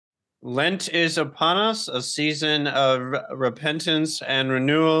Lent is upon us, a season of repentance and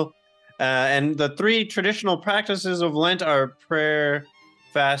renewal. And the three traditional practices of Lent are prayer,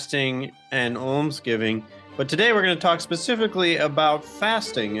 fasting, and almsgiving. But today we're going to talk specifically about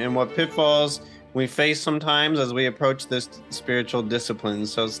fasting and what pitfalls we face sometimes as we approach this spiritual discipline.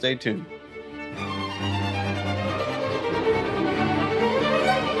 So stay tuned.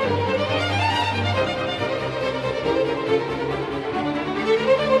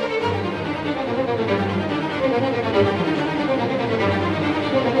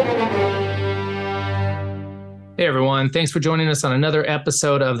 Hey everyone, thanks for joining us on another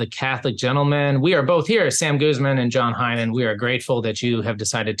episode of The Catholic Gentleman. We are both here, Sam Guzman and John Heinen. We are grateful that you have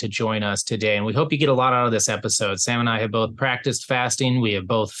decided to join us today, and we hope you get a lot out of this episode. Sam and I have both practiced fasting. We have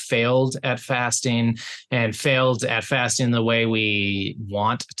both failed at fasting and failed at fasting the way we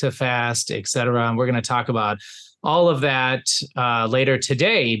want to fast, etc. And we're going to talk about all of that later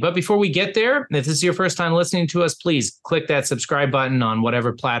today. But before we get there, if this is your first time listening to us, please click that subscribe button on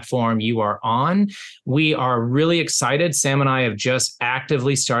whatever platform you are on. We are really excited. Sam and I have just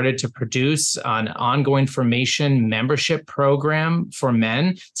actively started to produce an ongoing formation membership program for men.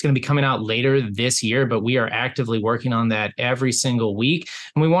 It's going to be coming out later this year, but we are actively working on that every single week.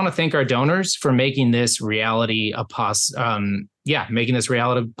 And we want to thank our donors for making this reality making this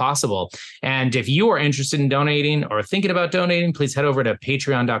reality possible. And if you are interested in donating or thinking about donating, please head over to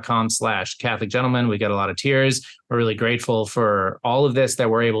patreon.com/Catholic Gentleman. We got a lot of tiers. We're really grateful for all of this that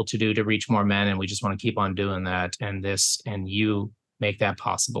we're able to do to reach more men. And we just want to keep on doing that. And you make that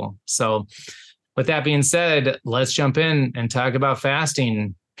possible. So with that being said, let's jump in and talk about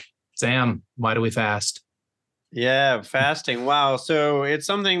fasting. Sam, why do we fast? Yeah, fasting. Wow. So it's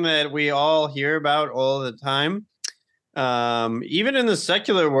something that we all hear about all the time. Even in the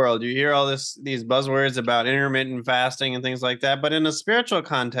secular world, you hear all these buzzwords about intermittent fasting and things like that. But in a spiritual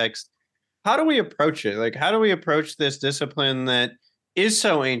context, how do we approach it? Like, how do we approach this discipline that is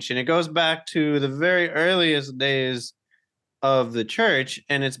so ancient? It goes back to the very earliest days of the church,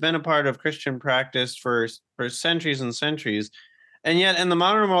 and it's been a part of Christian practice for centuries and centuries. And yet in the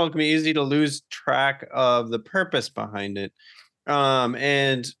modern world, it can be easy to lose track of the purpose behind it.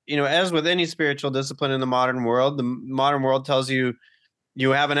 And as with any spiritual discipline in the modern world tells you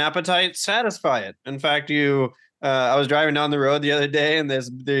have an appetite, satisfy it. In fact, I was driving down the road the other day, and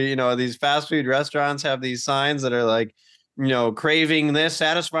these fast food restaurants have these signs that are like, craving this,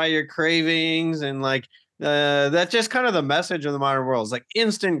 satisfy your cravings, and like that's just kind of the message of the modern world. It's like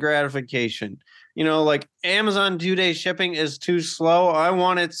instant gratification. Like Amazon 2-day shipping is too slow. I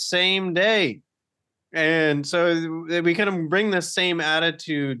want it same day. And so we kind of bring the same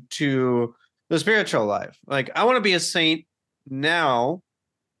attitude to the spiritual life. Like, I want to be a saint now.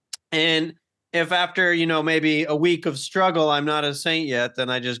 And if after, maybe a week of struggle, I'm not a saint yet, then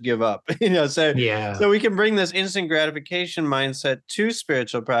I just give up. So we can bring this instant gratification mindset to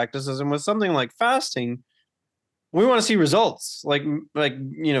spiritual practices. And with something like fasting, we want to see results. Make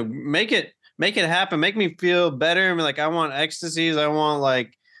it happen. Make me feel better. I mean, like, I want ecstasies. I want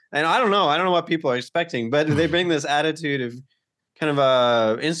and I don't know what people are expecting, but they bring this attitude of kind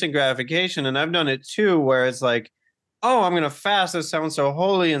of instant gratification. And I've done it too, where it's like, oh, I'm going to fast. This sounds so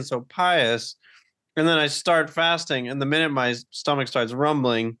holy and so pious. And then I start fasting, and the minute my stomach starts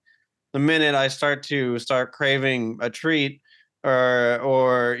rumbling, the minute I start craving a treat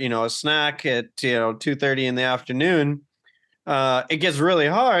or a snack at 2:30 in the afternoon, it gets really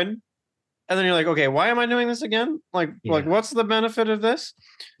hard. And then you're like, okay, why am I doing this again? Like what's the benefit of this?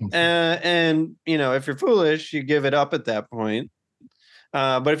 And if you're foolish, you give it up at that point.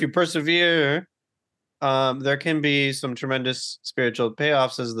 But if you persevere, there can be some tremendous spiritual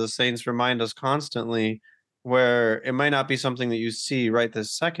payoffs, as the saints remind us constantly, where it might not be something that you see right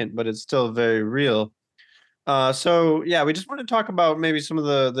this second, but it's still very real. So we just want to talk about maybe some of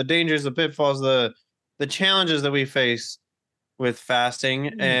the dangers, the pitfalls, the challenges that we face with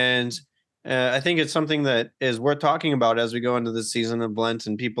fasting. And I think it's something that is worth talking about as we go into the season of Lent,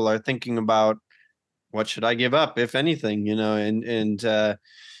 and people are thinking about, what should I give up, if anything, it's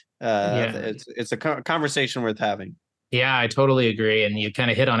a conversation worth having. Yeah, I totally agree. And you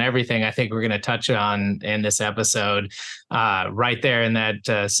kind of hit on everything I think we're going to touch on in this episode right there in that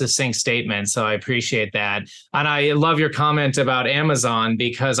succinct statement. So I appreciate that. And I love your comment about Amazon,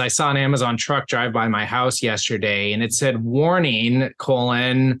 because I saw an Amazon truck drive by my house yesterday, and it said, warning,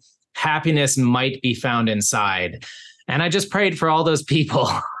 happiness might be found inside. And I just prayed for all those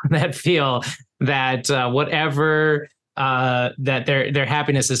people that feel that whatever that their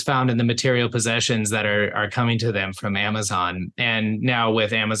happiness is found in the material possessions that are coming to them from Amazon. And now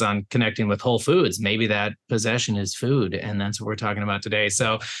with Amazon connecting with Whole Foods, maybe that possession is food, and that's what we're talking about today.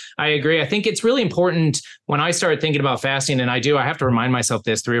 So I agree. I think it's really important when I start thinking about fasting, and I have to remind myself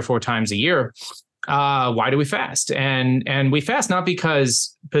this 3 or 4 times a year. Why do we fast? And we fast not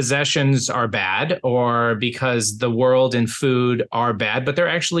because possessions are bad or because the world and food are bad, but they're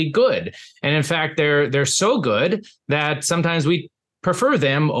actually good. And in fact, they're so good that sometimes we prefer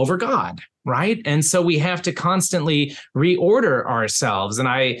them over God, right? And so we have to constantly reorder ourselves. And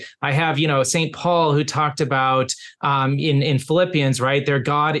I have, St. Paul, who talked about in Philippians, right? Their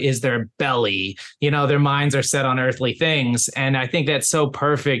God is their belly. Their minds are set on earthly things. And I think that's so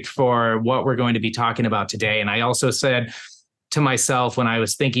perfect for what we're going to be talking about today. And I also said to myself when I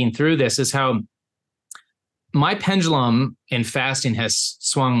was thinking through this is how my pendulum in fasting has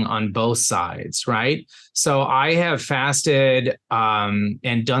swung on both sides, right? So I have fasted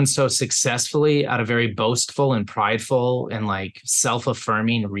and done so successfully out of very boastful and prideful and like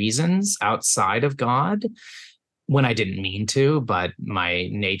self-affirming reasons outside of God when I didn't mean to, but my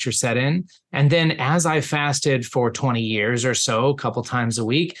nature set in. And then as I fasted for 20 years or so, a couple times a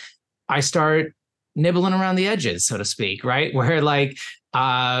week, I start nibbling around the edges, so to speak, right? Where like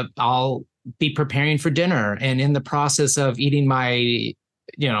I'll be preparing for dinner, and in the process of eating my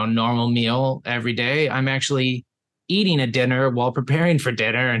normal meal every day, I'm actually eating a dinner while preparing for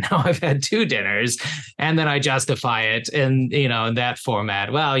dinner, and now I've had 2 dinners, and then I justify it in that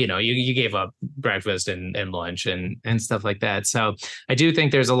format. Well, you gave up breakfast and lunch and stuff like that. So I do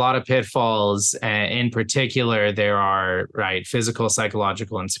think there's a lot of pitfalls. In particular, there are physical,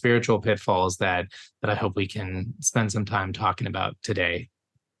 psychological, and spiritual pitfalls that I hope we can spend some time talking about today.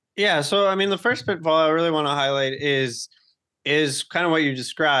 Yeah, so I mean, the first pitfall I really want to highlight is kind of what you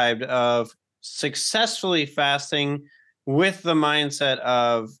described of successfully fasting with the mindset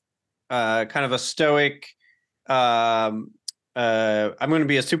of kind of a stoic, I'm going to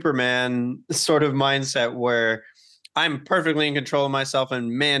be a Superman sort of mindset where I'm perfectly in control of myself,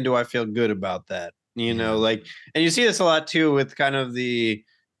 and man, do I feel good about that. And you see this a lot too with kind of the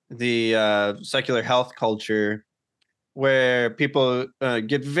secular health culture, where people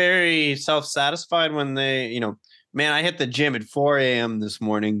get very self-satisfied when they, man, I hit the gym at 4 a.m. this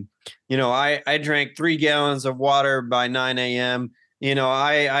morning. I drank 3 gallons of water by 9 a.m.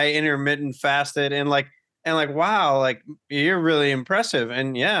 I intermittent fasted and wow, like you're really impressive.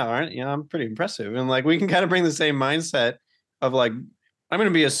 And yeah, aren't I'm pretty impressive. And like we can kind of bring the same mindset of like, I'm going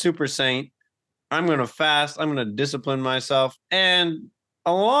to be a super saint. I'm going to fast. I'm going to discipline myself. And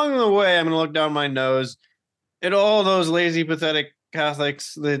along the way, I'm going to look down my nose at all those lazy, pathetic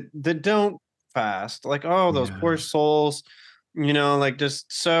Catholics that don't fast. Like, oh, those poor souls, like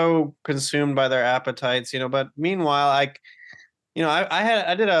just so consumed by their appetites, But meanwhile, I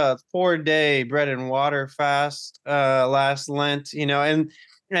did a 4-day bread and water fast last Lent, and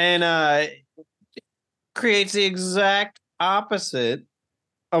creates the exact opposite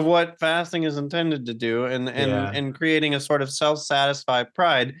of what fasting is intended to do, and creating a sort of self-satisfied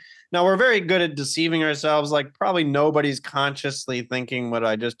pride. Now, we're very good at deceiving ourselves. Like probably nobody's consciously thinking what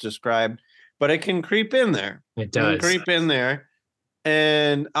I just described, but it can creep in there. It does. It can creep in there.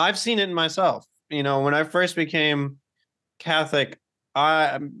 And I've seen it in myself. When I first became Catholic,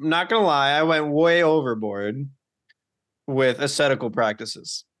 I'm not going to lie, I went way overboard with ascetical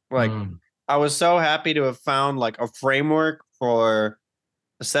practices. Like I was so happy to have found like a framework for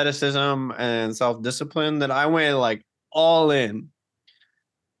asceticism and self-discipline that I went like all in.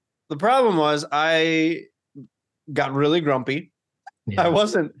 The problem was I got really grumpy. Yeah. I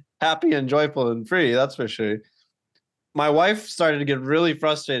wasn't happy and joyful and free, that's for sure. My wife started to get really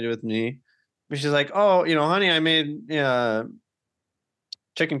frustrated with me. She's like, oh, honey, I made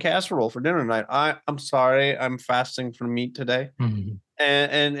chicken casserole for dinner tonight. I'm sorry, I'm fasting from meat today. Mm-hmm.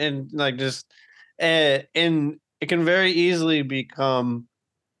 And like just and it can very easily become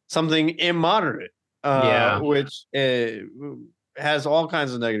something immoderate, which has all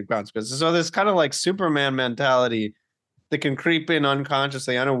kinds of negative consequences. So this kind of like Superman mentality that can creep in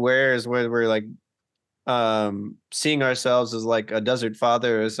unconsciously, unawares, where we're like seeing ourselves as like a desert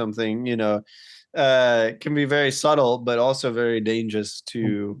father or something, can be very subtle, but also very dangerous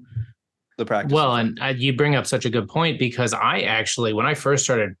to the practice. Well, and you bring up such a good point, because I actually, when I first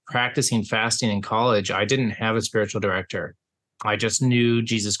started practicing fasting in college, I didn't have a spiritual director. I just knew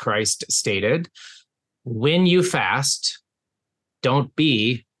Jesus Christ stated, when you fast, don't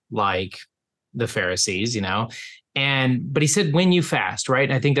be like the Pharisees, but he said, when you fast, right?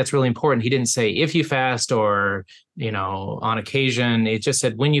 And I think that's really important. He didn't say if you fast or, on occasion. It just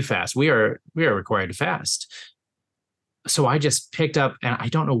said, when you fast, we are required to fast. so I just picked up, and I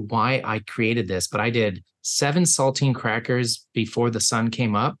don't know why I created this, but I did 7 saltine crackers before the sun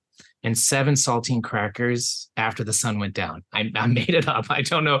came up and 7 saltine crackers after the sun went down. I made it up. I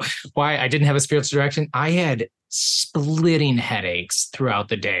don't know why. I didn't have a spiritual direction. I had splitting headaches throughout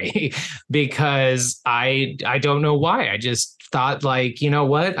the day because I don't know why. I just thought, like, you know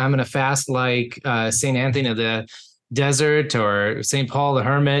what? I'm going to fast like St. Anthony of the Desert or St. Paul the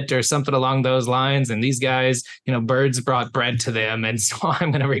Hermit or something along those lines. And these guys, birds brought bread to them. And so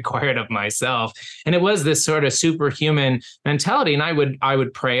I'm going to require it of myself. And it was this sort of superhuman mentality. And I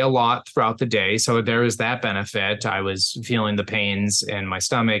would pray a lot throughout the day. So there was that benefit. I was feeling the pains in my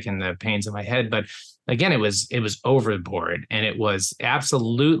stomach and the pains in my head. But again, it was overboard, and it was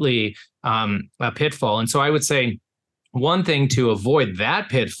absolutely a pitfall. And so I would say one thing to avoid that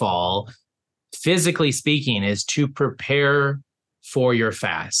pitfall, physically speaking, is to prepare for your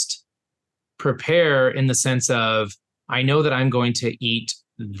fast. Prepare in the sense of, I know that I'm going to eat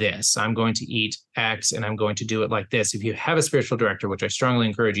this, I'm going to eat X, and I'm going to do it like this. If you have a spiritual director, which I strongly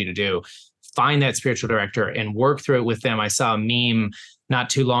encourage you to do, find that spiritual director and work through it with them. I saw a meme not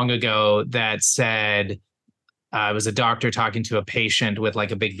too long ago that said, it was a doctor talking to a patient with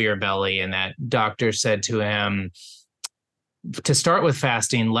like a big beer belly. And that doctor said to him, to start with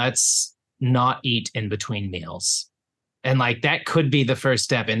fasting, let's not eat in between meals. And like that could be the first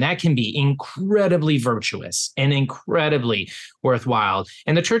step. And that can be incredibly virtuous and incredibly worthwhile.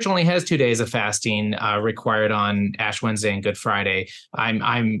 And the church only has 2 days of fasting required on Ash Wednesday and Good Friday. Sam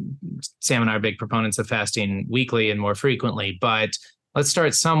and I are big proponents of fasting weekly and more frequently, but let's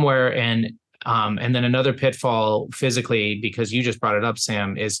start somewhere. And then another pitfall physically, because you just brought it up,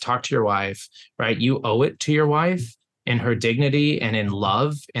 Sam, is talk to your wife, right? You owe it to your wife in her dignity and in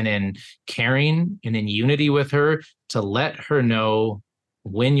love and in caring and in unity with her to let her know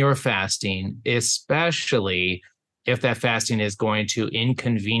when you're fasting, especially if that fasting is going to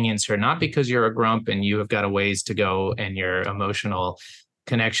inconvenience her, not because you're a grump and you have got a ways to go and your emotional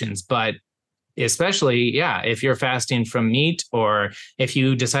connections, but especially, if you're fasting from meat, or if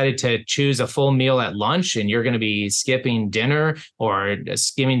you decided to choose a full meal at lunch and you're going to be skipping dinner or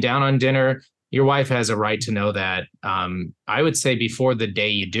skimming down on dinner, your wife has a right to know that. I would say before the day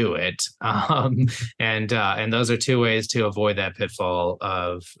you do it, and those are 2 ways to avoid that pitfall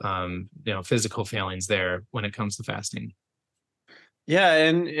of physical failings there when it comes to fasting. Yeah,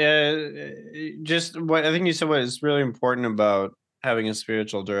 and just what I think you said, what is really important about having a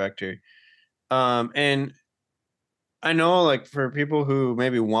spiritual director. And I know, like, for people who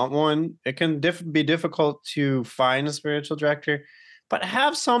maybe want one, it can be difficult to find a spiritual director, but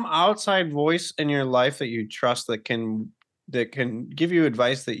have some outside voice in your life that you trust, that can give you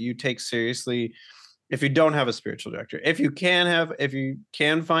advice that you take seriously. If you don't have a spiritual director, if you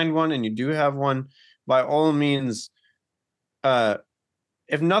can find one and you do have one, by all means,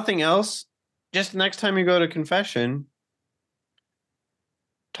 if nothing else, just next time you go to confession,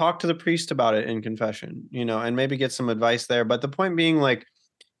 talk to the priest about it in confession, and maybe get some advice there. But the point being, like,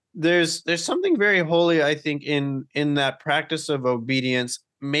 there's something very holy, I think, in that practice of obedience.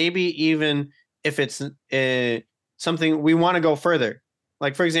 Maybe even if it's something we want to go further.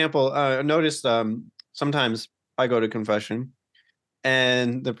 Like, for example, notice sometimes I go to confession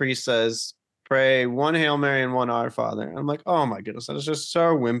and the priest says, pray one Hail Mary and one Our Father. I'm like, oh my goodness, that is just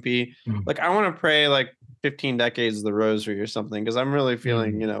so wimpy. Like, I want to pray like 15 decades of the rosary or something, because I'm really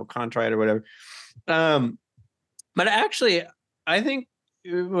feeling, contrite or whatever. But actually, I think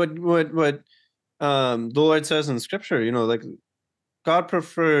what the Lord says in Scripture, like, God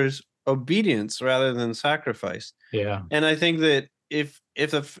prefers obedience rather than sacrifice. Yeah. And I think that if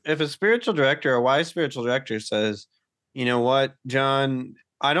a spiritual director, a wise spiritual director, says, you know what, John,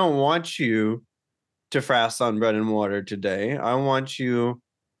 I don't want you to fast on bread and water today. I want you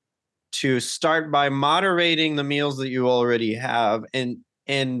to start by moderating the meals that you already have,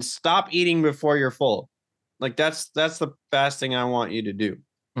 and stop eating before you're full. Like, that's the fasting I want you to do.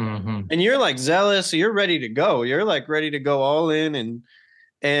 Mm-hmm. And you're like zealous, so you're ready to go. You're like ready to go all in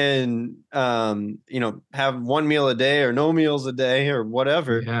and have one meal a day or no meals a day or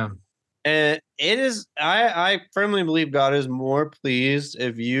whatever. Yeah. And it is, I firmly believe God is more pleased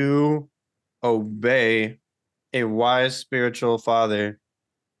if you obey a wise spiritual father,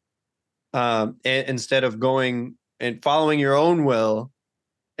 instead of going and following your own will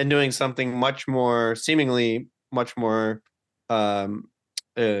and doing something seemingly much more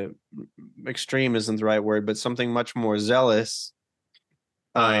extreme isn't the right word, but something much more zealous.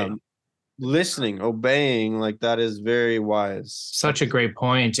 listening, obeying, like that is very wise. Such a great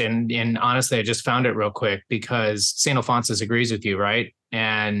point. And honestly, I just found it real quick because St. Alphonsus agrees with you, right?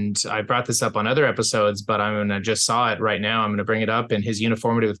 And I brought this up on other episodes, but I'm going to just saw it right now. I'm going to bring it up in his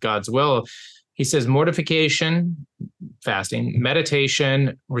Uniformity with God's Will. He says mortification, fasting,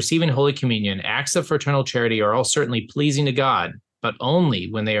 meditation, receiving Holy Communion, acts of fraternal charity are all certainly pleasing to God, but only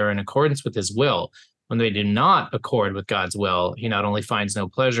when they are in accordance with his will. When they do not accord with God's will, he not only finds no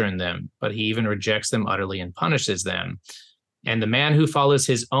pleasure in them, but he even rejects them utterly and punishes them. And the man who follows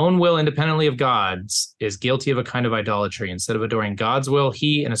his own will independently of God's is guilty of a kind of idolatry. Instead of adoring God's will,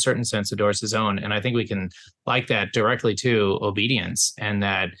 he, in a certain sense, adores his own. And I think we can like that directly to obedience, and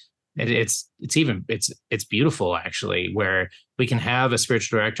that it's beautiful, actually, where we can have a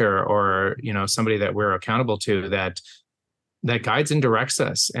spiritual director or, somebody that we're accountable to that guides and directs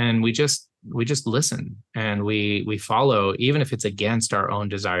us, and we just listen and we follow, even if it's against our own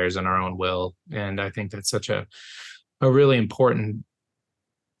desires and our own will. And I think that's such a really important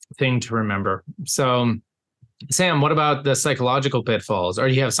thing to remember. So, Sam, what about the psychological pitfalls, or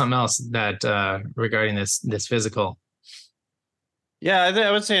do you have something else that regarding this physical? Yeah, I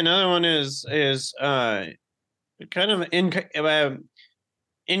would say another one is kind of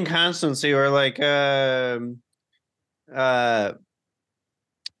inconstancy, or like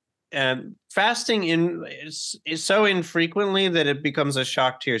and fasting is so infrequently that it becomes a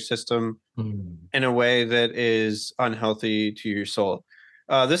shock to your system in a way that is unhealthy to your soul.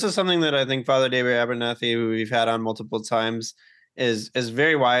 This is something that I think Father David Abernathy, who we've had on multiple times, is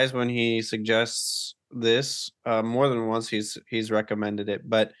very wise when he suggests this. More than once he's recommended it,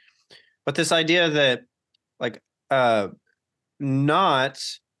 but this idea that like not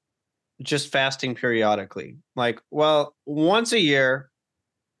just fasting periodically, like, well, once a year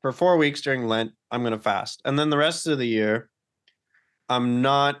for 4 weeks during Lent, I'm going to fast. And then the rest of the year, I'm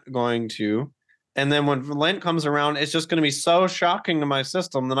not going to. And then when Lent comes around, it's just going to be so shocking to my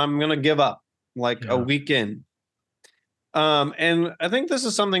system that I'm going to give up like a week in. And I think this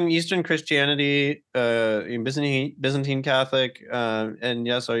is something Eastern Christianity, Byzantine Catholic, and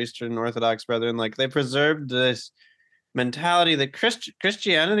yes, our Eastern Orthodox brethren, like they preserved this mentality that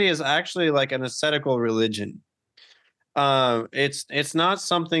Christianity is actually like an ascetical religion. It's not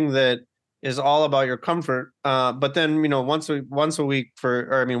something that is all about your comfort. But then, once a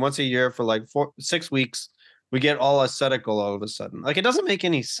year for like 6 weeks, we get all ascetical all of a sudden. Like, it doesn't make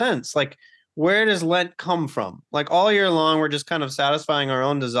any sense. Like, where does Lent come from? Like, all year long, we're just kind of satisfying our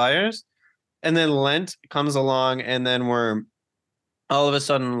own desires. And then Lent comes along, and then we're all of a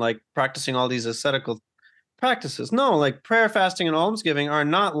sudden like practicing all these ascetical practices. No, like prayer, fasting, and almsgiving are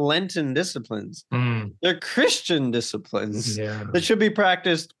not Lenten disciplines. They're Christian disciplines that should be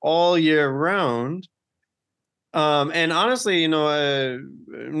practiced all year round. And honestly, not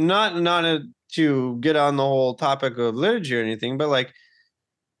to get on the whole topic of liturgy or anything, but like,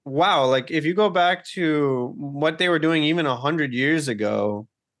 wow, like if you go back to what they were doing even 100 years ago,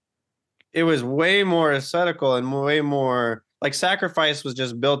 it was way more ascetical and way more like sacrifice was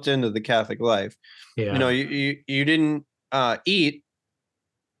just built into the Catholic life. Yeah. You didn't eat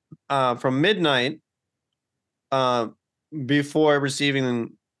from midnight before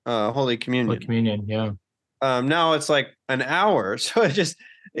receiving Holy Communion. Holy Communion, yeah. Now it's like an hour, so it just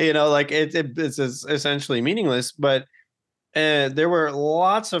like it's essentially meaningless. But there were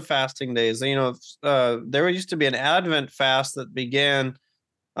lots of fasting days. There used to be an Advent fast that began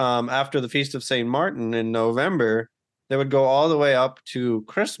after the Feast of St. Martin in November. They would go all the way up to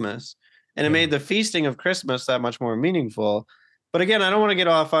Christmas. And it made the feasting of Christmas that much more meaningful. But again, I don't want to get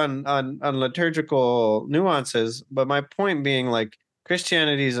off on liturgical nuances. But my point being, like,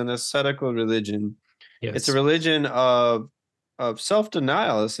 Christianity is an ascetical religion. Yes. It's a religion of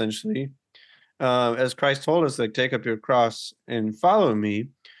self-denial, essentially. As Christ told us, like, take up your cross and follow me.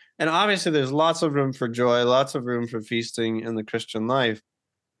 And obviously, there's lots of room for joy, lots of room for feasting in the Christian life.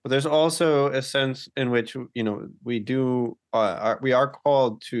 But there's also a sense in which, we are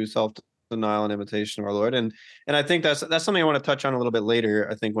called to self-denial and imitation of our Lord. And I think that's something I want to touch on a little bit later,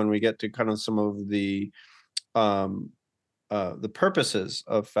 I think, when we get to kind of some of the purposes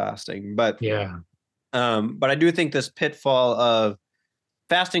of fasting. But I do think this pitfall of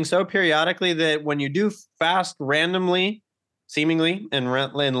fasting so periodically that when you do fast randomly, seemingly in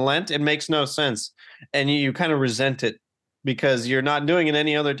Lent, it makes no sense. And you kind of resent it, because you're not doing it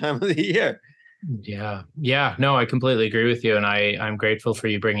any other time of the year. Yeah. No, I completely agree with you. And I'm grateful for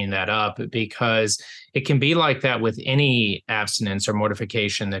you bringing that up, because it can be like that with any abstinence or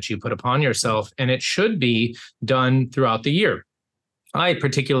mortification that you put upon yourself. And it should be done throughout the year. I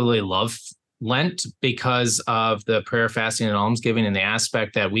particularly love Lent because of the prayer, fasting, and almsgiving, and the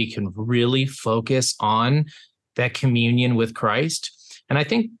aspect that we can really focus on that communion with Christ. And I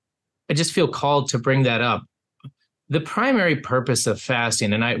think I just feel called to bring that up. The primary purpose of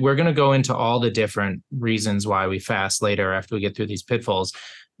fasting, and we're going to go into all the different reasons why we fast later after we get through these pitfalls,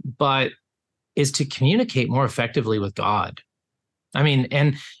 but is to communicate more effectively with God. I mean,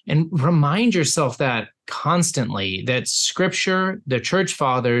 and remind yourself that constantly, that Scripture, the church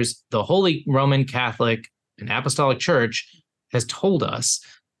fathers, the Holy Roman Catholic and Apostolic Church has told us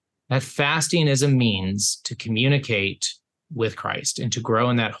that fasting is a means to communicate with Christ and to grow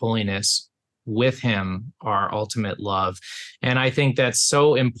in that holiness with him, our ultimate love. And I think that's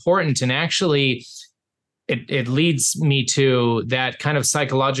so important. And actually, it leads me to that kind of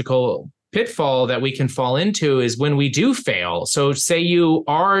psychological pitfall that we can fall into is when we do fail. So say you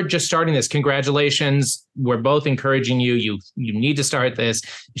are just starting this, congratulations. We're both encouraging you. You need to start this.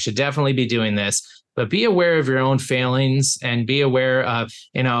 You should definitely be doing this, but be aware of your own failings and be aware of,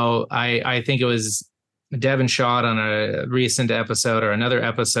 I think it was Devin Shott on a recent episode or another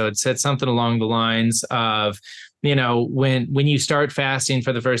episode said something along the lines of, when you start fasting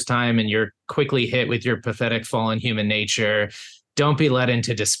for the first time and you're quickly hit with your pathetic fallen human nature, don't be led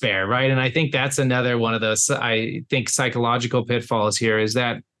into despair, right? And I think that's another one of those, I think, psychological pitfalls here is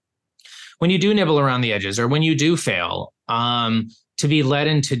that when you do nibble around the edges or when you do fail, to be led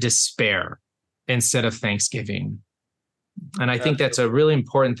into despair instead of thanksgiving. And I think that's a really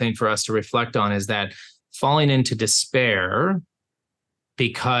important thing for us to reflect on, is that falling into despair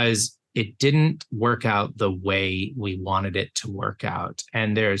because it didn't work out the way we wanted it to work out.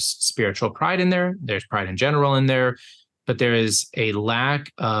 And there's spiritual pride in there. There's pride in general in there. But there is a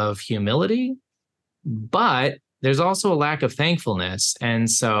lack of humility, but there's also a lack of thankfulness. And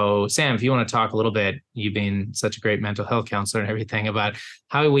so, Sam, if you want to talk a little bit, you being such a great mental health counselor and everything, about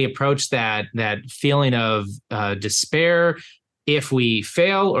how we approach that feeling of despair if we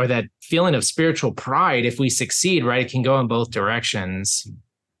fail, or that feeling of spiritual pride if we succeed, right? It can go in both directions.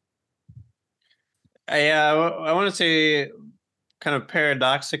 I want to say, kind of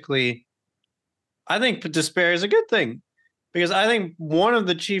paradoxically, I think despair is a good thing. Because I think one of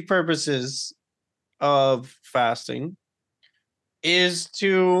the chief purposes of fasting is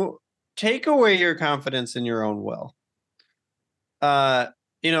to take away your confidence in your own will.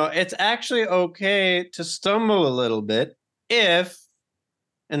 It's actually okay to stumble a little bit if,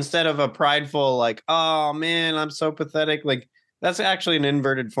 instead of a prideful, like, oh man, I'm so pathetic, like that's actually an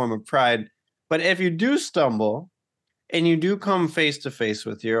inverted form of pride. But if you do stumble and you do come face to face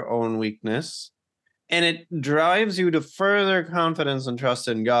with your own weakness, and it drives you to further confidence and trust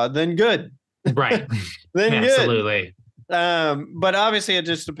in God, then good. Right. Then absolutely. Good. But obviously it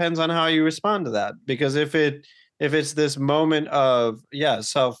just depends on how you respond to that. Because if it's this moment of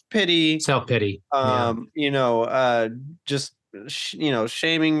self-pity,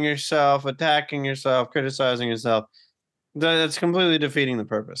 shaming yourself, attacking yourself, criticizing yourself, that's completely defeating the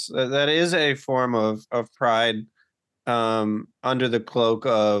purpose. That is a form of pride, under the cloak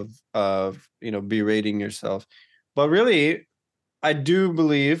of berating yourself. But really, I do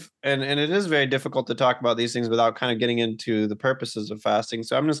believe, and it is very difficult to talk about these things without kind of getting into the purposes of fasting.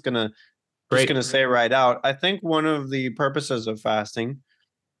 So I'm just gonna say right out, I think one of the purposes of fasting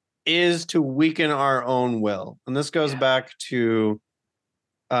is to weaken our own will. And this goes back to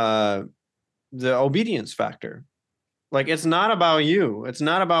the obedience factor. Like, it's not about you. It's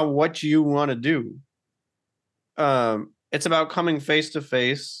not about what you want to do. It's about coming face to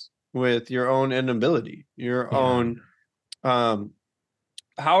face with your own inability, your own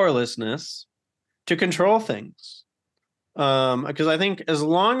powerlessness to control things. Because I think as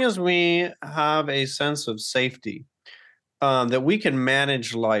long as we have a sense of safety, that we can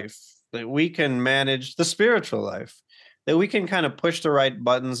manage life, that we can manage the spiritual life, that we can kind of push the right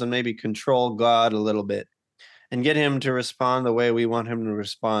buttons and maybe control God a little bit and get him to respond the way we want him to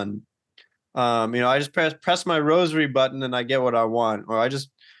respond. I just press my rosary button and I get what I want, or I just,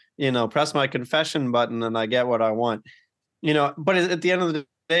 press my confession button and I get what I want, but at the end of the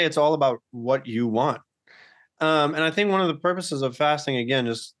day, it's all about what you want. And I think one of the purposes of fasting, again,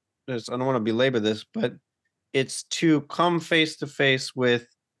 just I don't want to belabor this, but it's to come face to face with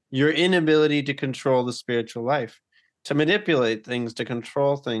your inability to control the spiritual life, to manipulate things, to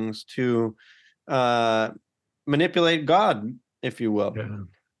control things, to manipulate God, if you will. Yeah.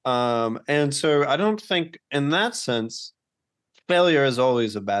 And so I don't think in that sense, failure is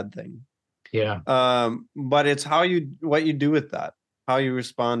always a bad thing. Yeah. But it's what you do with that, how you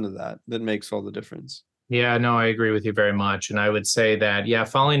respond to that makes all the difference. Yeah, no, I agree with you very much. And I would say that,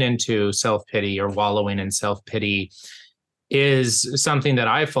 falling into self-pity or wallowing in self-pity is something that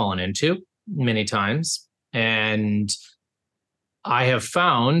I've fallen into. many times. And I have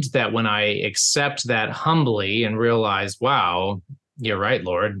found that when I accept that humbly and realize, wow, you're right,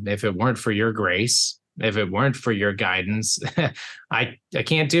 Lord, if it weren't for your grace, if it weren't for your guidance, I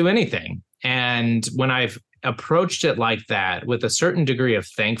can't do anything. And when I've approached it like that with a certain degree of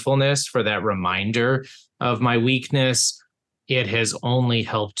thankfulness for that reminder of my weakness, it has only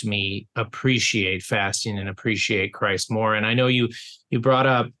helped me appreciate fasting and appreciate Christ more. And I know you brought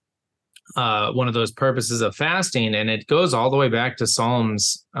up one of those purposes of fasting, and it goes all the way back to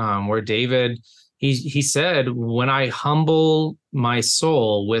Psalms, where David he said, "When I humble my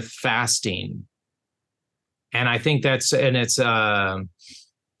soul with fasting," and I think it's in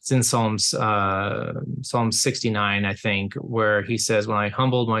Psalm 69, I think, where he says, "When I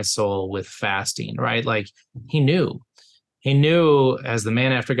humbled my soul with fasting," right? Like he knew as the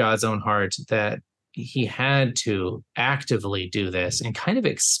man after God's own heart that he had to actively do this and kind of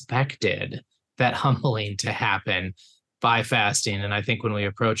expected that humbling to happen by fasting. And I think when we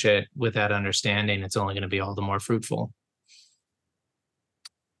approach it with that understanding, it's only going to be all the more fruitful.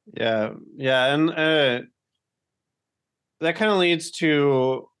 Yeah. And that kind of leads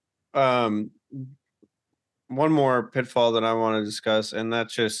to one more pitfall that I want to discuss, and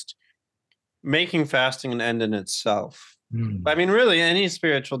that's just making fasting an end in itself. I mean, really, any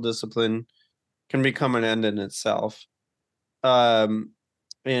spiritual discipline can become an end in itself. And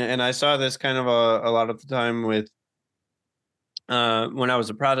I saw this kind of a lot of the time with when I was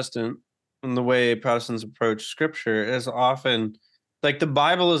a Protestant, and the way Protestants approach scripture is often like the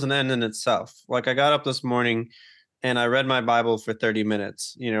Bible is an end in itself. Like I got up this morning and I read my Bible for 30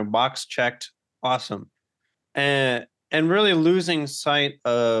 minutes, box checked, awesome. And really losing sight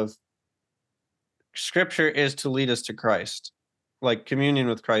of scripture is to lead us to Christ. Like communion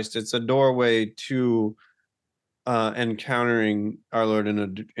with Christ, it's a doorway to encountering our Lord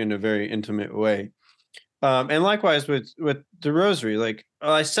in a very intimate way. And likewise with the rosary, like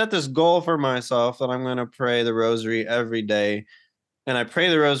I set this goal for myself that I'm going to pray the rosary every day, and I pray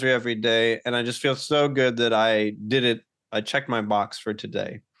the rosary every day, and I just feel so good that I did it. I checked my box for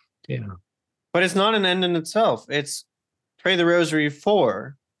today. Yeah. But it's not an end in itself. It's pray the rosary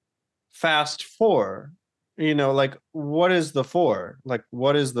for, fast for, like what is the for? Like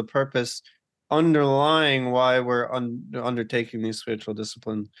what is the purpose underlying why we're undertaking these spiritual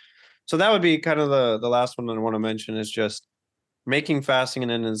disciplines? So that would be kind of the last one that I want to mention, is just making fasting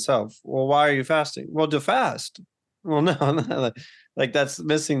an end in itself. Well, why are you fasting? Well, to fast. Well, no, like that's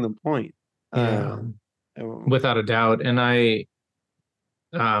missing the point. Yeah, without a doubt. And I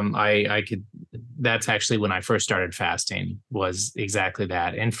could, that's actually when I first started fasting, was exactly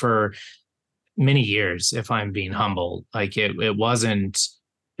that. And for many years, if I'm being humble, like it was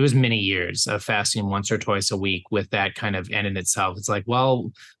many years of fasting once or twice a week with that kind of end in itself. It's like,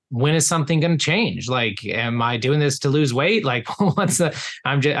 well, when is something going to change? Like, am I doing this to lose weight? Like,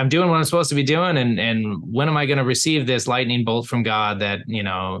 I'm doing what I'm supposed to be doing. And when am I going to receive this lightning bolt from God that,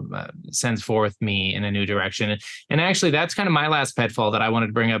 sends forth me in a new direction? And actually, that's kind of my last pitfall that I wanted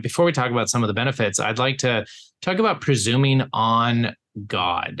to bring up before we talk about some of the benefits. I'd like to talk about presuming on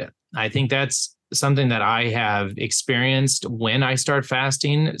God. I think that's something that I have experienced when I start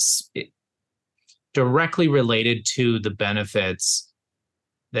fasting, directly related to the benefits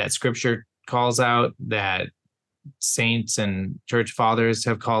that scripture calls out, that saints and church fathers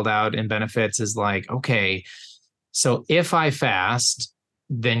have called out in benefits, is like, okay, so if I fast,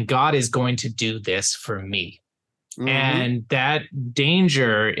 then God is going to do this for me. Mm-hmm. And that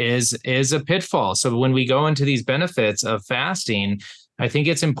danger is a pitfall. So when we go into these benefits of fasting, I think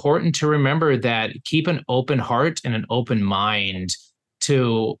it's important to remember that keep an open heart and an open mind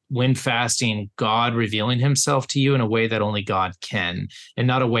to, when fasting, God revealing himself to you in a way that only God can, and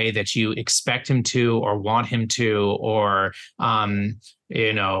not a way that you expect him to or want him to, or, again,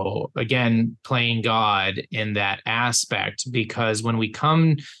 playing God in that aspect. Because when we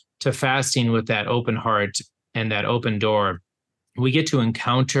come to fasting with that open heart and that open door, we get to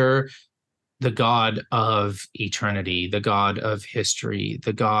encounter the God of eternity, the God of history,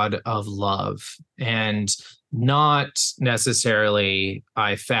 the God of love, and not necessarily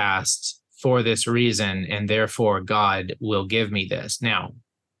I fast for this reason and therefore God will give me this. Now,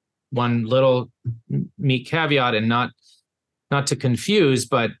 one little neat caveat, and not to confuse,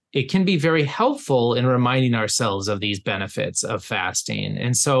 but it can be very helpful in reminding ourselves of these benefits of fasting.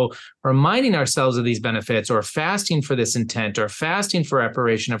 And so reminding ourselves of these benefits, or fasting for this intent, or fasting for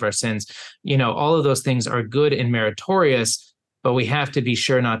reparation of our sins, all of those things are good and meritorious, but we have to be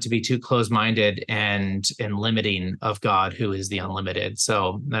sure not to be too close-minded and limiting of God, who is the unlimited.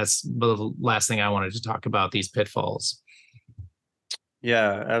 So that's the last thing I wanted to talk about, these pitfalls.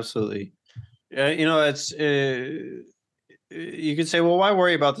 Yeah, absolutely. it's you could say, well, why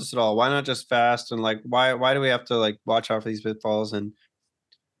worry about this at all? Why not just fast? And like, why do we have to like watch out for these pitfalls? And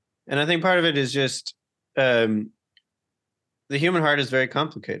I think part of it is just um, the human heart is very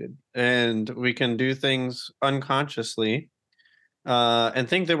complicated, and we can do things unconsciously and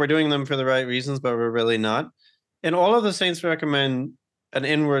think that we're doing them for the right reasons, but we're really not. And all of the saints recommend an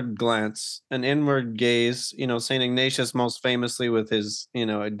inward glance, an inward gaze. Saint Ignatius most famously with his,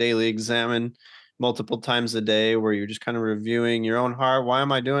 a daily examine multiple times a day, where you're just kind of reviewing your own heart. Why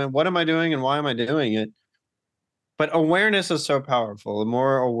am I doing? What am I doing? And why am I doing it? But awareness is so powerful. The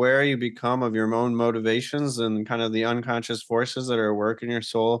more aware you become of your own motivations and kind of the unconscious forces that are at work in your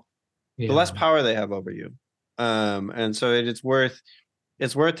soul, the less power they have over you. And so it's worth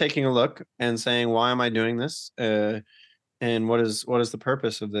taking a look and saying, why am I doing this? And what is the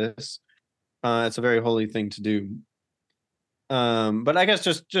purpose of this? It's a very holy thing to do. But I guess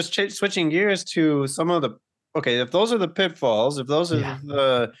just switching gears to some of the, okay, if those are the pitfalls, if those are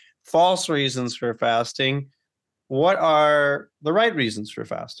the false reasons for fasting, what are the right reasons for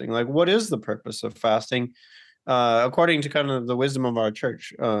fasting? Like, what is the purpose of fasting? According to kind of the wisdom of our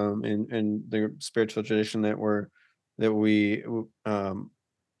church, and the spiritual tradition that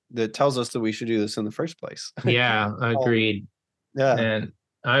tells us that we should do this in the first place. Yeah, agreed. Yeah. And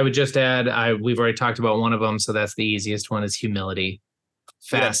I would just add, we've already talked about one of them, so that's the easiest one, is humility.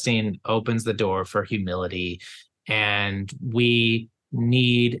 Fasting opens the door for humility, and we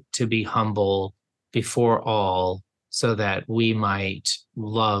need to be humble before all, so that we might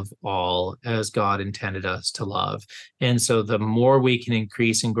love all as God intended us to love. And so the more we can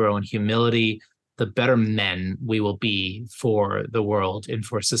increase and grow in humility, the better men we will be for the world and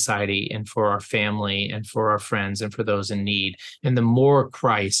for society and for our family and for our friends and for those in need. And the more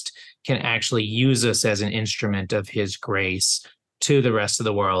Christ can actually use us as an instrument of his grace to the rest of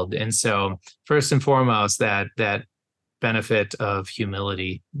the world. And so first and foremost, that benefit of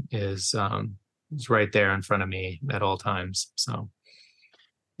humility is right there in front of me at all times. So,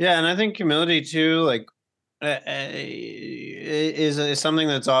 yeah, and I think humility too, like, is something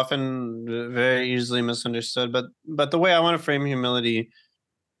that's often very easily misunderstood. But the way I want to frame humility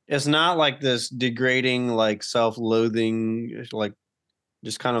is not like this degrading, like self-loathing, like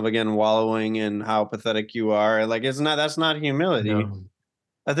just kind of again wallowing in how pathetic you are. Like, that's not humility. no.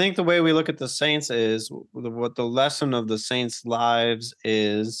 I think the way we look at the saints is what the lesson of the saints' lives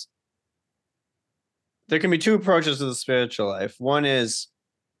is. There can be two approaches to the spiritual life. One is,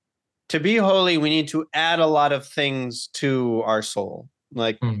 to be holy, we need to add a lot of things to our soul.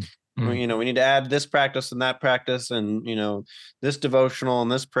 Like, we need to add this practice and that practice, and, this devotional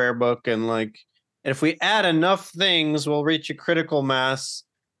and this prayer book. And like, if we add enough things, we'll reach a critical mass,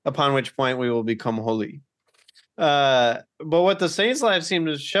 upon which point we will become holy. But what the saints' lives seem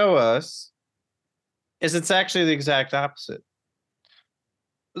to show us is it's actually the exact opposite.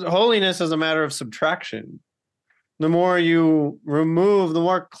 Holiness is a matter of subtraction. The more you remove, the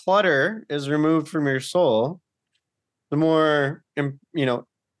more clutter is removed from your soul, the more,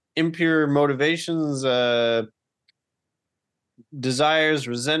 impure motivations, desires,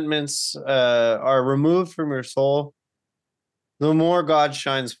 resentments are removed from your soul, the more God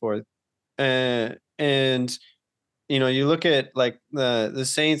shines forth. And you look at like the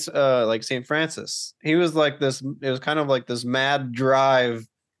saints, like Saint Francis. He was like this. It was kind of like this mad drive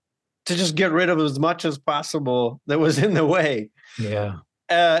to just get rid of as much as possible that was in the way. Yeah.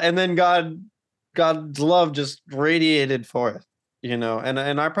 And then God's love just radiated forth, and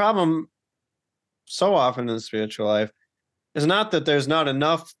our problem so often in the spiritual life is not that there's not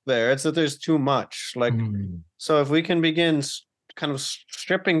enough there, it's that there's too much. Like, so if we can begin kind of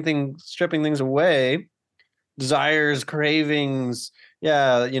stripping things away, desires, cravings,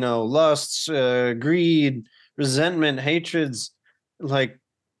 lusts, greed, resentment, hatreds, like,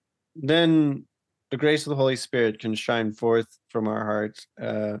 then the grace of the Holy Spirit can shine forth from our hearts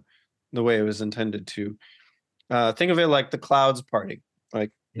the way it was intended to. Think of it like the clouds parting.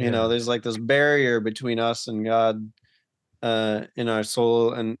 Like, there's like this barrier between us and God in our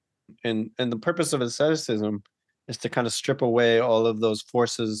soul. And the purpose of asceticism is to kind of strip away all of those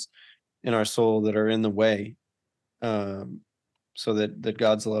forces in our soul that are in the way, so that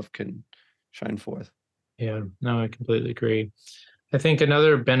God's love can shine forth. Yeah, no, I completely agree. I think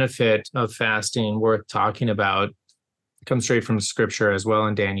another benefit of fasting worth talking about comes straight from scripture as well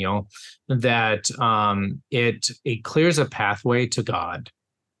in Daniel, that it clears a pathway to God.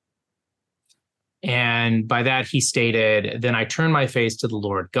 And by that he stated, then I turn my face to the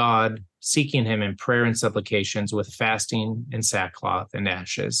Lord God, seeking him in prayer and supplications with fasting and sackcloth and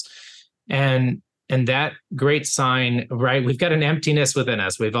ashes. And And that great sign, right? We've got an emptiness within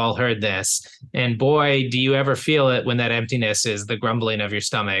us. We've all heard this. And boy, do you ever feel it when that emptiness is the grumbling of your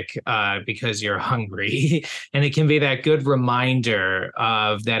stomach because you're hungry. And it can be that good reminder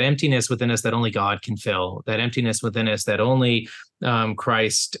of that emptiness within us that only God can fill, that emptiness within us that only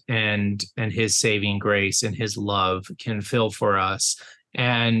Christ and his saving grace and his love can fill for us.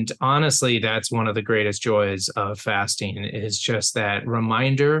 And honestly, that's one of the greatest joys of fasting is just that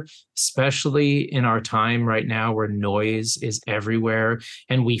reminder, especially in our time right now where noise is everywhere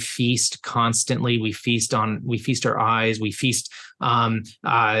and we feast constantly. We feast our eyes, we feast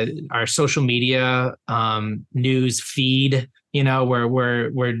our social media news feed, where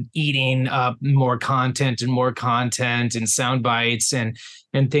we're eating up more content and sound bites and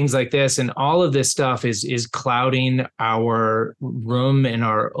things like this. And all of this stuff is clouding our room and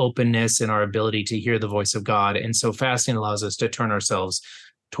our openness and our ability to hear the voice of God. And so fasting allows us to turn ourselves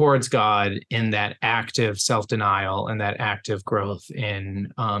towards God in that active self-denial and that active growth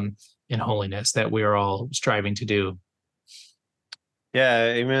in holiness that we are all striving to do. Yeah,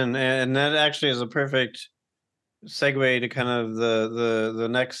 amen. And that actually is a perfect segue to kind of the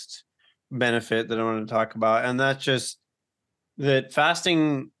next benefit that I want to talk about. And that's just that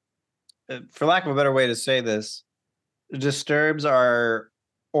fasting, for lack of a better way to say this, disturbs our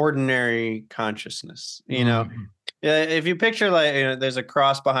ordinary consciousness. Yeah, if you picture there's a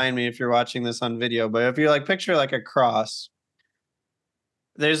cross behind me if you're watching this on video, but if you picture like a cross,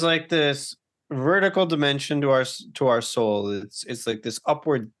 there's like this vertical dimension to our soul. It's like this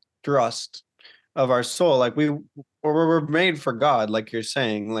upward thrust of our soul. Like we're made for God, like you're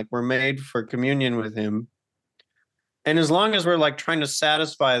saying, like we're made for communion with him. And as long as we're trying to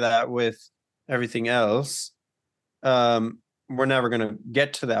satisfy that with everything else, we're never going to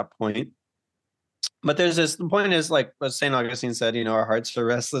get to that point. But the point is, like what St. Augustine said, our hearts are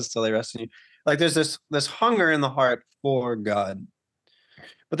restless till they rest in you. Like there's this hunger in the heart for God.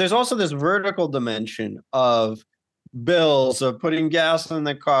 But there's also this vertical dimension of bills, of putting gas in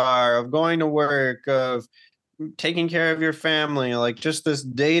the car, of going to work, of taking care of your family, like just this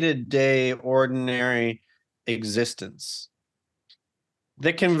day-to-day ordinary existence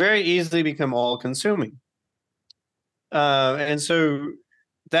that can very easily become all-consuming. And so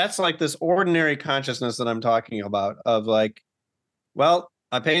that's like this ordinary consciousness that I'm talking about of I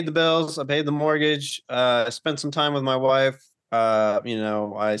paid the bills, I paid the mortgage, I spent some time with my wife,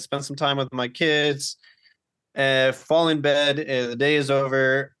 I spent some time with my kids, fall in bed, the day is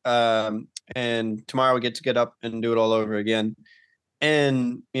over, and tomorrow we get up and do it all over again.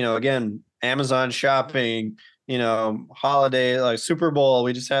 And, again, Amazon shopping, holiday, like Super Bowl.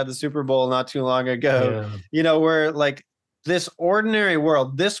 We just had the Super Bowl not too long ago. Yeah. We're like this ordinary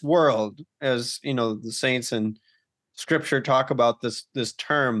world, as, the saints in scripture talk about this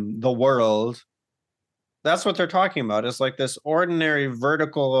term, the world. That's what they're talking about. It's like this ordinary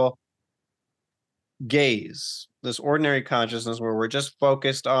vertical gaze, this ordinary consciousness where we're just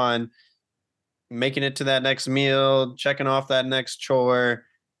focused on making it to that next meal, checking off that next chore,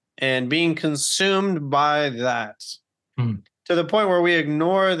 and being consumed by that to the point where we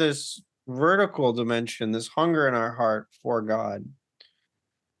ignore this vertical dimension, this hunger in our heart for God.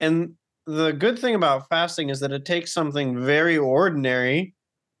 And the good thing about fasting is that it takes something very ordinary,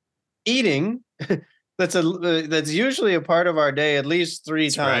 eating, that's usually a part of our day at least three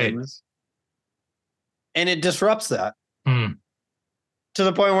times, and it disrupts that to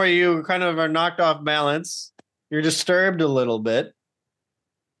the point where you kind of are knocked off balance. You're disturbed a little bit.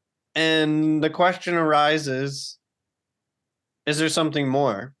 And the question arises, is there something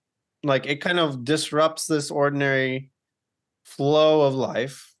more? Like it kind of disrupts this ordinary flow of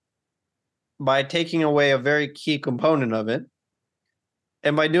life by taking away a very key component of it.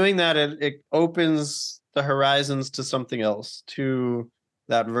 And by doing that, it opens the horizons to something else, to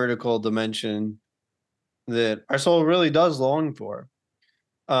that vertical dimension that our soul really does long for.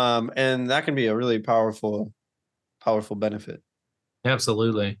 And that can be a really powerful benefit.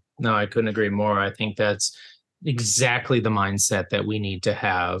 Absolutely. No, I couldn't agree more. I think that's exactly the mindset that we need to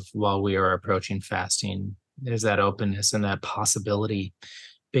have while we are approaching fasting. There's that openness and that possibility,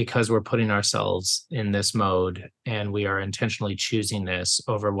 because we're putting ourselves in this mode and we are intentionally choosing this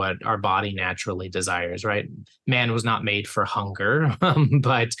over what our body naturally desires, right? Man was not made for hunger,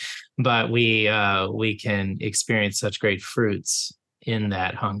 but we can experience such great fruits in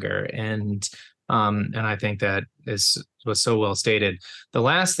that hunger. And I think that was so well stated. The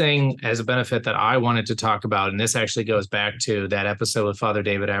last thing as a benefit that I wanted to talk about, and this actually goes back to that episode with Father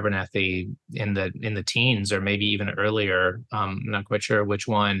David Abernethy in the teens, or maybe even earlier. I'm not quite sure which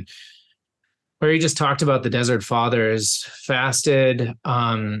one, where he just talked about the Desert Fathers fasted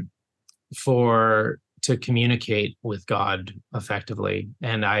to communicate with God effectively.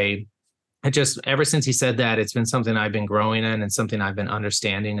 And I just, ever since he said that, it's been something I've been growing in, and something I've been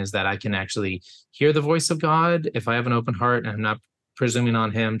understanding, is that I can actually hear the voice of God if I have an open heart and I'm not presuming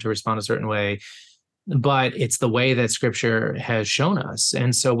on him to respond a certain way. But it's the way that scripture has shown us.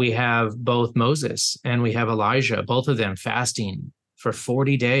 And so we have both Moses and we have Elijah, both of them fasting for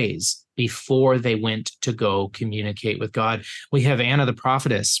 40 days before they went to go communicate with God. We have Anna the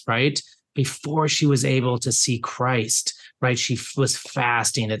prophetess, right? Before she was able to see Christ, right? She was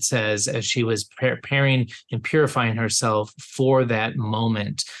fasting, it says, as she was preparing and purifying herself for that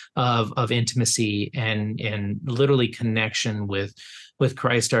moment of intimacy and literally connection with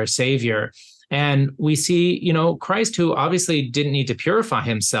Christ, our Savior. And we see, Christ, who obviously didn't need to purify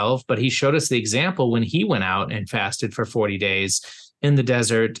himself, but he showed us the example when he went out and fasted for 40 days in the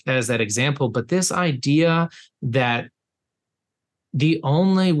desert as that example. But this idea that the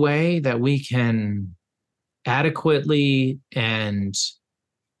only way that we can adequately and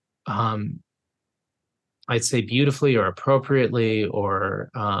I'd say beautifully or appropriately or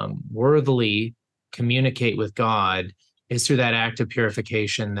worthily communicate with God is through that act of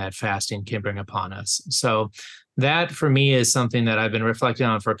purification that fasting can bring upon us. So that for me is something that I've been reflecting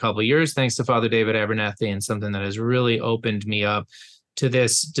on for a couple of years, thanks to Father David Abernethy, and something that has really opened me up to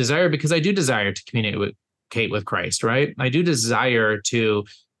this desire, because I do desire to communicate with Christ, right? I do desire to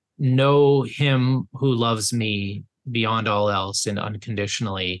know him who loves me beyond all else and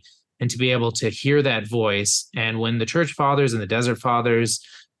unconditionally, and to be able to hear that voice. And when the church fathers and the desert fathers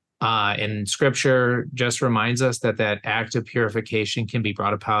in scripture just reminds us that act of purification can be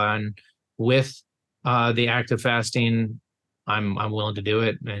brought upon with the act of fasting, I'm willing to do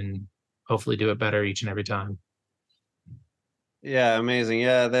it, and hopefully do it better each and every time. Yeah, amazing.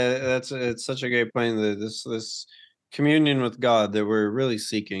 Yeah, it's such a great point, that this communion with God that we're really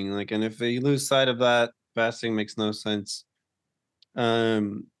seeking. Like, and if you lose sight of that, fasting makes no sense.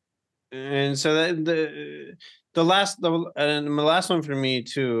 And so that the last one for me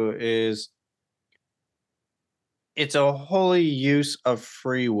too is, it's a holy use of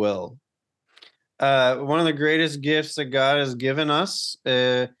free will. One of the greatest gifts that God has given us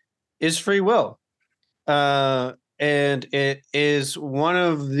is free will. And it is one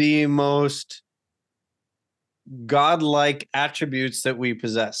of the most godlike attributes that we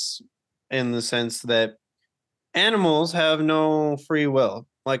possess, in the sense that animals have no free will.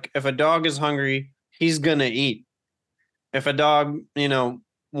 Like, if a dog is hungry, he's gonna eat. If a dog,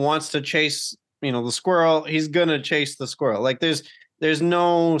 wants to chase, the squirrel, he's gonna chase the squirrel. Like, there's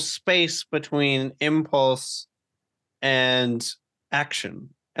no space between impulse and action.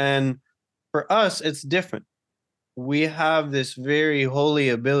 And for us, it's different. We have this very holy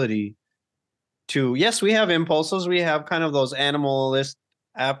ability to, yes, we have impulses. We have kind of those animalist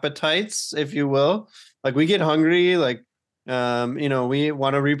appetites, if you will. Like, we get hungry, like, we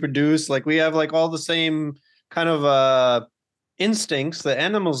want to reproduce. Like, we have like all the same kind of instincts that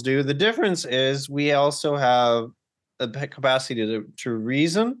animals do. The difference is we also have the capacity to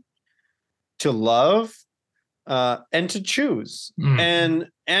reason, to love, and to choose. And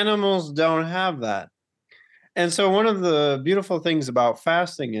animals don't have that. And so one of the beautiful things about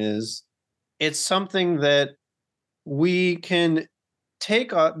fasting is it's something that we can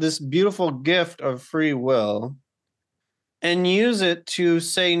take this beautiful gift of free will and use it to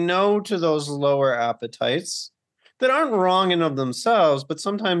say no to those lower appetites that aren't wrong in of themselves, but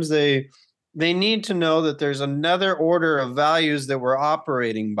sometimes they need to know that there's another order of values that we're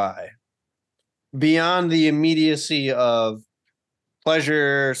operating by, beyond the immediacy of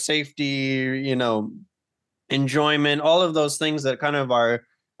pleasure, safety, enjoyment, all of those things that kind of our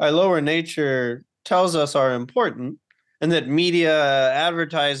lower nature tells us are important, and that media,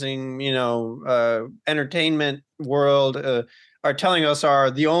 advertising, entertainment world are telling us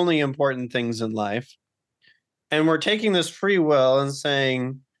are the only important things in life. And we're taking this free will and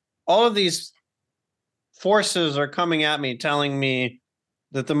saying, all of these forces are coming at me, telling me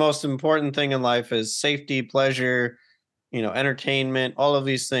that the most important thing in life is safety, pleasure, entertainment, all of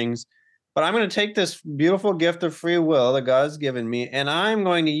these things. But I'm going to take this beautiful gift of free will that God's given me, and I'm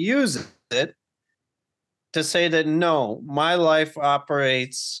going to use it to say that, no, my life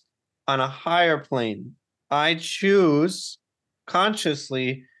operates on a higher plane. I choose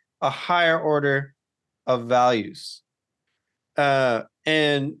consciously a higher order of values.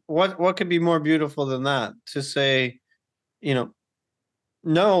 And what could be more beautiful than that? To say,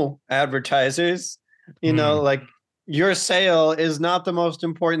 no, advertisers, like, your sale is not the most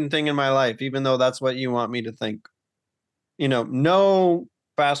important thing in my life, even though that's what you want me to think. No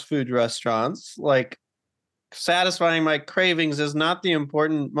fast food restaurants. Like, satisfying my cravings is not the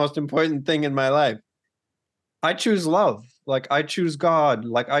most important thing in my life. I choose love. Like I choose God.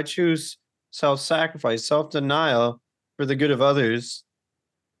 Like I choose self-sacrifice, self-denial for the good of others.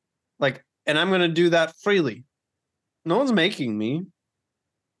 Like, and I'm going to do that freely. No one's making me.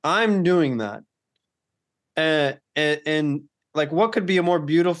 I'm doing that. And like, what could be a more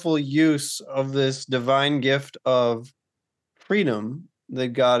beautiful use of this divine gift of freedom that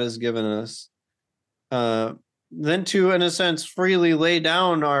God has given us than to, in a sense, freely lay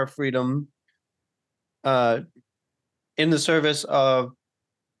down our freedom in the service of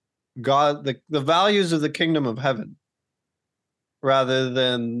God, the values of the kingdom of heaven, rather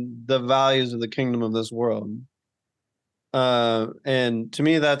than the values of the kingdom of this world. And to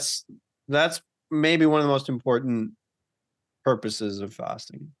me, that's maybe one of the most important purposes of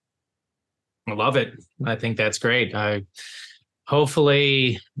fasting. I love it. I think that's great.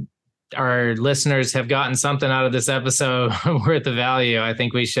 Hopefully our listeners have gotten something out of this episode worth of value. I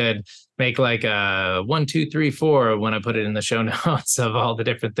think we should make like a 1, 2, 3, 4 when I put it in the show notes of all the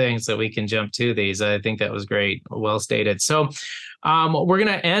different things that we can jump to these. I think that was great. Well stated. So we're going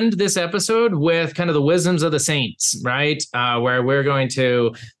to end this episode with kind of the wisdoms of the saints, right? Where we're going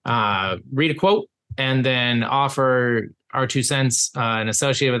to read a quote and then offer our 2 cents and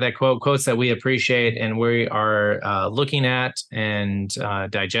associated with that quotes that we appreciate and we are looking at and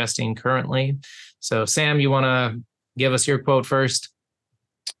digesting currently. So Sam, you want to give us your quote first?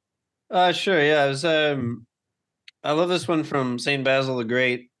 Sure. Yeah. It was, I love this one from St. Basil the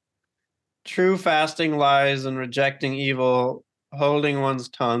Great. True fasting lies in rejecting evil, holding one's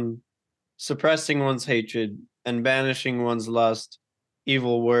tongue, suppressing one's hatred, and banishing one's lust,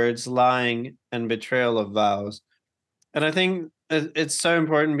 evil words, lying, and betrayal of vows. And I think it's so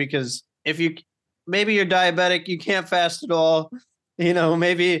important because if maybe you're diabetic, you can't fast at all. You know,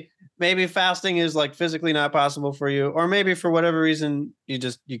 maybe fasting is like physically not possible for you, or maybe for whatever reason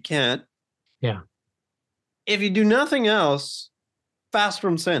you can't. Yeah. If you do nothing else, fast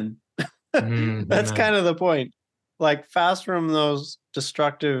from sin. That's kind of the point. Like fast from those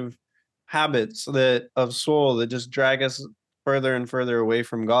destructive habits of soul that just drag us further and further away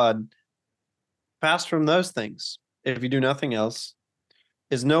from God. Fast from those things. If you do nothing else,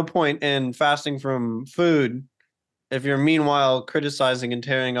 is no point in fasting from food if you're meanwhile criticizing and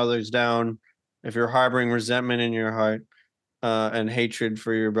tearing others down, if you're harboring resentment in your heart and hatred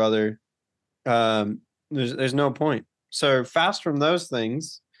for your brother. There's no point. So fast from those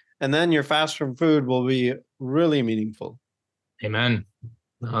things, and then your fast from food will be really meaningful. Amen.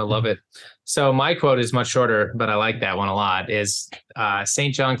 I love it. So my quote is much shorter, but I like that one a lot. Is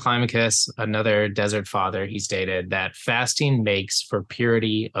St. John Climacus, another desert father, he stated that fasting makes for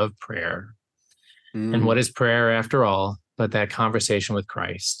purity of prayer. And what is prayer after all but that conversation with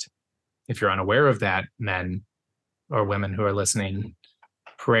Christ? If you're unaware of that, men or women who are listening,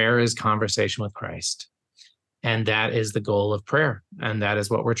 prayer is conversation with Christ. And that is the goal of prayer. And that is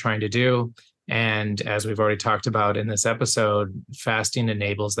what we're trying to do. And as we've already talked about in this episode, fasting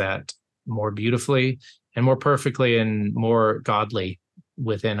enables that more beautifully and more perfectly and more godly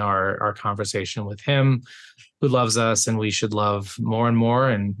within our conversation with him who loves us, and we should love more and more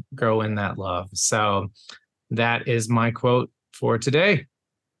and grow in that love. So that is my quote for today.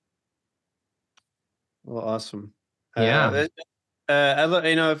 Well, awesome. Yeah.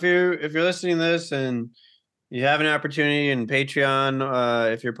 If you're listening to this and you have an opportunity in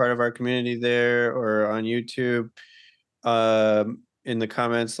Patreon, if you're part of our community there, or on YouTube, in the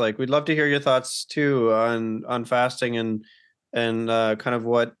comments, like we'd love to hear your thoughts too on fasting and kind of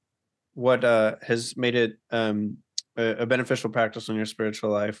what has made it a beneficial practice in your spiritual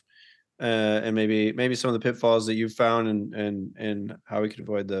life, and maybe some of the pitfalls that you've found and how we could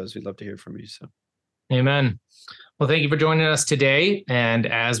avoid those. We'd love to hear from you. So, amen. Well, thank you for joining us today. And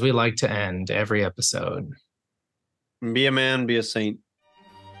as we like to end every episode, be a man, be a saint.